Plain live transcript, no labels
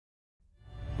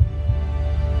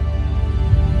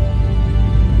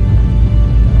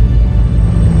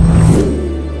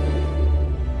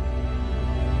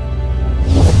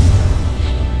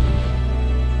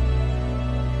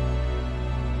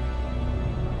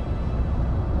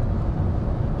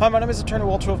Hi, my name is Attorney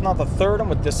Walter Rudolph Hnot III. I'm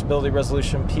with Disability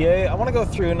Resolution PA. I want to go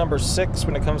through number 6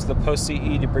 when it comes to the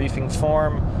post-CE debriefing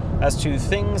form as to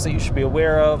things that you should be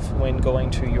aware of when going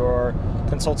to your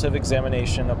consultative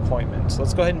examination appointment. So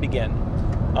let's go ahead and begin.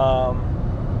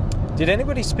 Did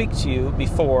anybody speak to you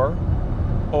before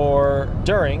or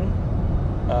during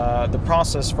the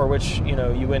process for which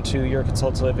you went to your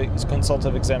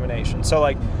consultative examination? So,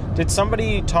 like, did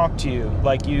somebody talk to you?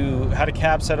 Like, you had a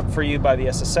cab set up for you by the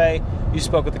SSA, you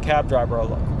spoke with the cab driver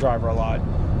a lot,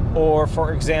 or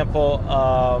for example,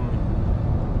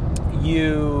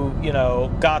 you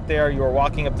got there, you were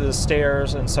walking up the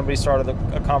stairs and somebody started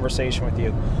a conversation with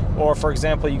you, or for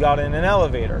example, you got in an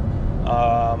elevator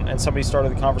and somebody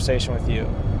started the conversation with you,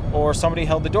 or somebody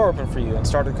held the door open for you and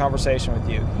started a conversation with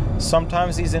you.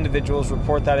 Sometimes these individuals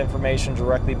report that information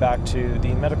directly back to the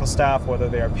medical staff, whether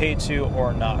they are paid to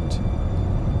or not.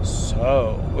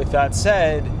 So, with that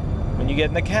said, when you get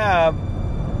in the cab,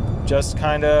 just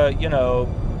kind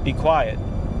of, be quiet.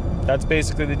 That's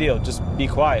basically the deal. Just be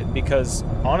quiet, because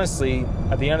honestly,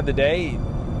 at the end of the day,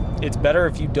 it's better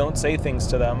if you don't say things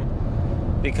to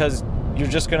them, because you're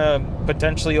just going to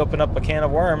potentially open up a can of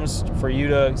worms for you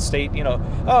to state,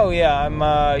 oh yeah, I'm,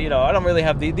 I don't really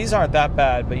have these aren't that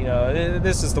bad, but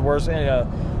this is the worst.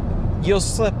 You'll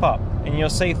slip up and you'll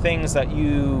say things that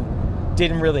you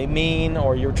didn't really mean,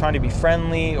 or you're trying to be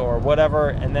friendly or whatever,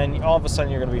 and then all of a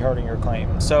sudden you're going to be hurting your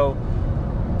claim. So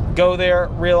go there,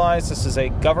 realize this is a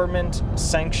government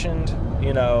sanctioned,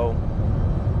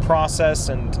 process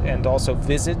and also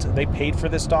visit. They paid for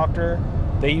this doctor.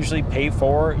 They usually pay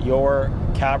for your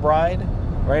cab ride,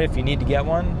 right, if you need to get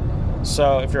one.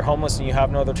 So if you're homeless and you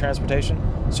have no other transportation.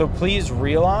 So please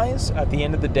realize at the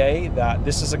end of the day that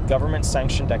this is a government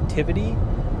sanctioned activity,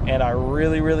 and I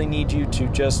really, really need you to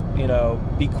just,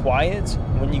 be quiet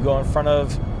when you go in front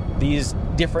of these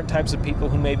different types of people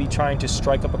who may be trying to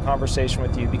strike up a conversation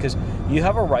with you, because you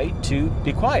have a right to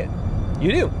be quiet.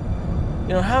 You do.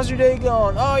 How's your day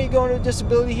going? Oh, you going to a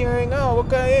disability hearing? Oh,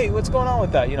 okay, hey, what's going on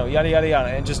with that? Yada, yada, yada.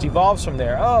 And it just evolves from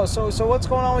there. Oh, so what's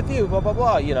going on with you? Blah, blah,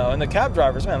 blah. And the cab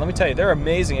drivers, man, let me tell you, they're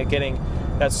amazing at getting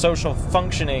that social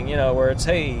functioning, where it's,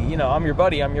 hey, I'm your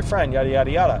buddy, I'm your friend, yada,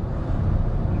 yada, yada.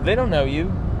 They don't know you,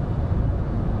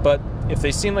 but if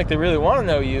they seem like they really want to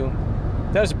know you,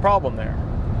 there's a problem there.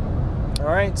 All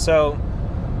right, so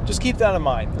just keep that in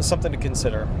mind. It's something to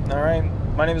consider. All right.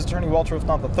 My name is Attorney Walter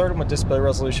Hnot III. I'm with Disability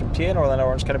Resolution PA in Orlando,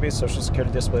 Orange County, based Social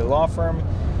Security Disability Law Firm.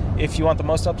 If you want the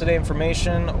most up-to-date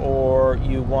information, or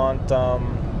you want, a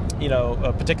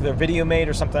particular video made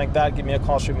or something like that, give me a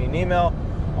call, shoot me an email.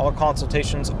 All our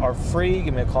consultations are free.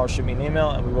 Give me a call, shoot me an email,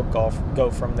 and we will go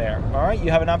from there. All right.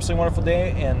 You have an absolutely wonderful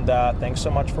day, and thanks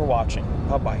so much for watching.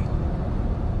 Bye-bye.